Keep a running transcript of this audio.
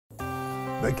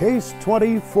the Case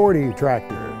 2040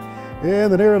 tractor. In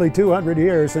the nearly 200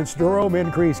 years since Jerome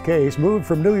Increase Case moved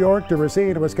from New York to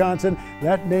Racine, Wisconsin,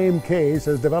 that name Case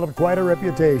has developed quite a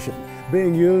reputation,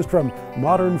 being used from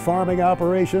modern farming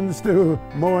operations to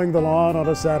mowing the lawn on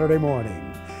a Saturday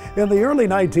morning. In the early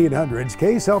 1900s,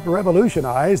 Case helped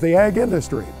revolutionize the ag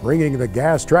industry, bringing the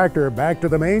gas tractor back to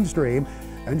the mainstream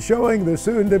and showing the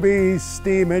soon-to-be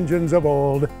steam engines of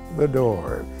old the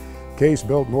door. Case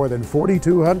built more than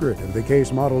 4,200 of the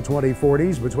Case Model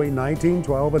 2040s between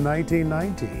 1912 and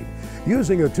 1919,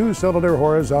 using a two-cylinder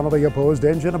horizontally opposed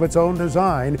engine of its own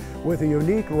design with a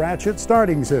unique ratchet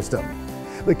starting system.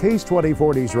 The Case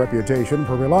 2040's reputation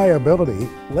for reliability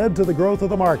led to the growth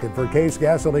of the market for Case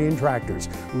gasoline tractors,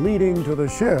 leading to the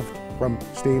shift from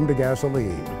steam to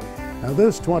gasoline. Now,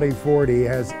 this 2040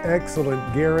 has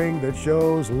excellent gearing that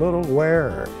shows little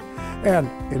wear. And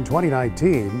in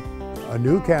 2019, a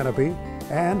new canopy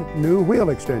and new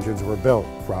wheel extensions were built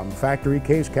from factory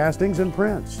Case castings and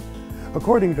prints.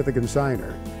 According to the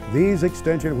consignor, these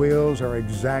extension wheels are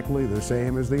exactly the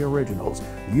same as the originals.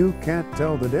 You can't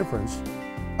tell the difference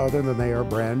other than they are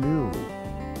brand new.